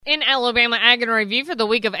In Alabama AgNet Review for the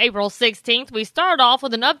week of April 16th, we start off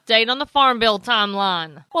with an update on the Farm Bill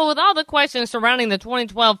timeline. Well, with all the questions surrounding the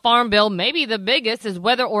 2012 Farm Bill, maybe the biggest is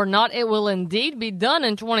whether or not it will indeed be done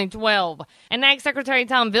in 2012. And Ag Secretary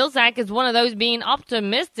Tom Vilsack is one of those being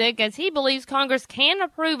optimistic, as he believes Congress can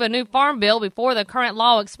approve a new Farm Bill before the current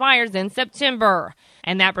law expires in September.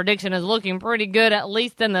 And that prediction is looking pretty good, at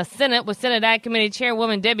least in the Senate, with Senate Ag Committee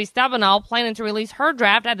Chairwoman Debbie Stabenow planning to release her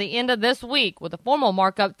draft at the end of this week, with a formal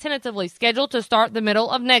markup tentatively scheduled to start the middle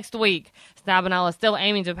of next week. Stabenow is still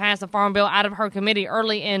aiming to pass the Farm Bill out of her committee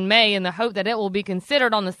early in May in the hope that it will be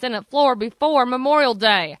considered on the Senate floor before Memorial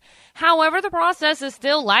Day. However, the process is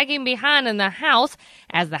still lagging behind in the House,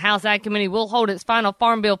 as the House Ag Committee will hold its final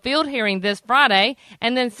Farm Bill field hearing this Friday,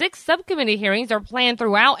 and then 6 subcommittee hearings are planned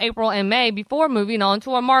throughout April and May before moving on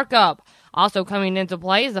to a markup. Also coming into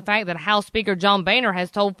play is the fact that House Speaker John Boehner has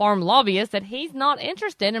told farm lobbyists that he's not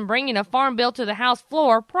interested in bringing a farm bill to the House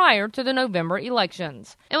floor prior to the November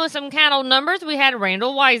elections. And with some cattle numbers, we had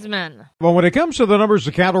Randall Wiseman. Well, when it comes to the numbers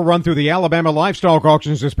of cattle run through the Alabama livestock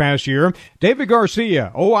auctions this past year, David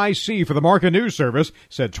Garcia, OIC for the Market News Service,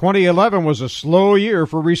 said 2011 was a slow year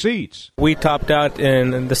for receipts. We topped out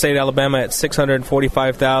in the state of Alabama at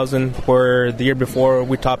 645,000, where the year before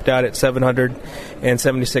we topped out at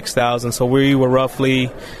 776,000. So we were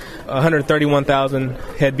roughly 131,000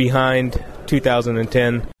 head behind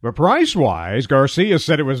 2010. But price-wise, Garcia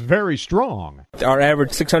said it was very strong. Our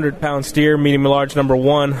average 600-pound steer, medium and large number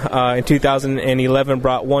one, in 2011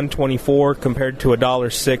 brought $124 compared to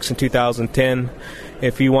 $1.06 in 2010.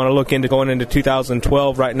 If you want to look into going into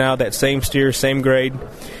 2012, right now that same steer, same grade,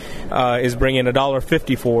 is bringing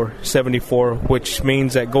 $1.54.74, which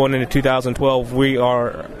means that going into 2012, we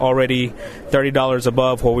are already $30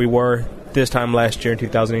 above where we were this time last year in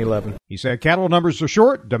 2011. He said cattle numbers are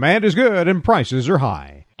short, demand is good, and prices are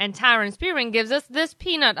high. And Tyron Spearman gives us this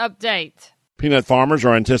peanut update. Peanut farmers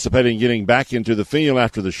are anticipating getting back into the field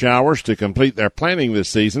after the showers to complete their planting this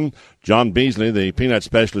season. John Beasley, the peanut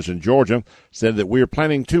specialist in Georgia, said that we are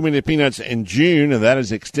planting too many peanuts in June, and that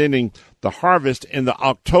is extending the harvest into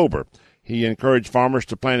October. He encouraged farmers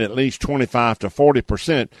to plant at least 25 to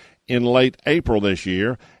 40% in late April this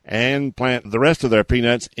year and plant the rest of their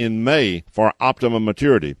peanuts in May for optimum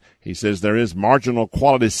maturity. He says there is marginal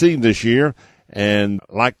quality seed this year and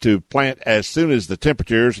like to plant as soon as the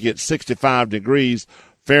temperatures get 65 degrees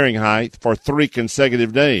Fahrenheit for 3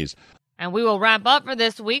 consecutive days. And we will wrap up for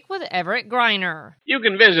this week with Everett Greiner. You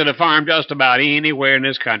can visit a farm just about anywhere in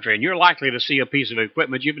this country, and you're likely to see a piece of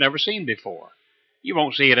equipment you've never seen before. You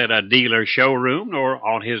won't see it at a dealer's showroom nor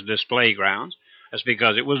on his display grounds. That's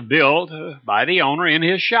because it was built by the owner in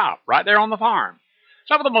his shop, right there on the farm.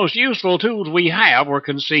 Some of the most useful tools we have were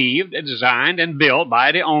conceived, designed, and built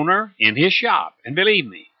by the owner in his shop. And believe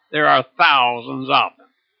me, there are thousands of them.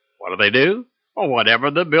 What do? Well,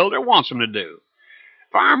 whatever the builder wants them to do.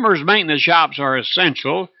 Farmers' maintenance shops are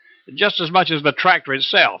essential just as much as the tractor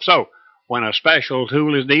itself. So, when a special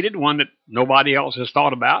tool is needed, one that nobody else has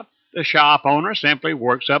thought about, the shop owner simply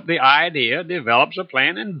works up the idea, develops a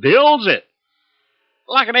plan, and builds it.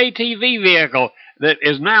 Like an ATV vehicle that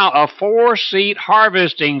is now a 4-seat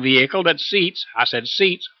harvesting vehicle that seats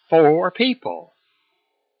 4 people.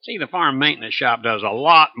 See, the farm maintenance shop does a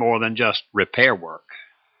lot more than just repair work.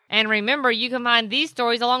 And remember, you can find these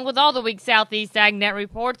stories along with all the week's Southeast AgNet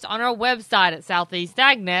reports on our website at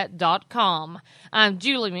southeastagnet.com. I'm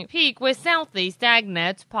Julie McPeak with Southeast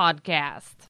AgNet's podcast.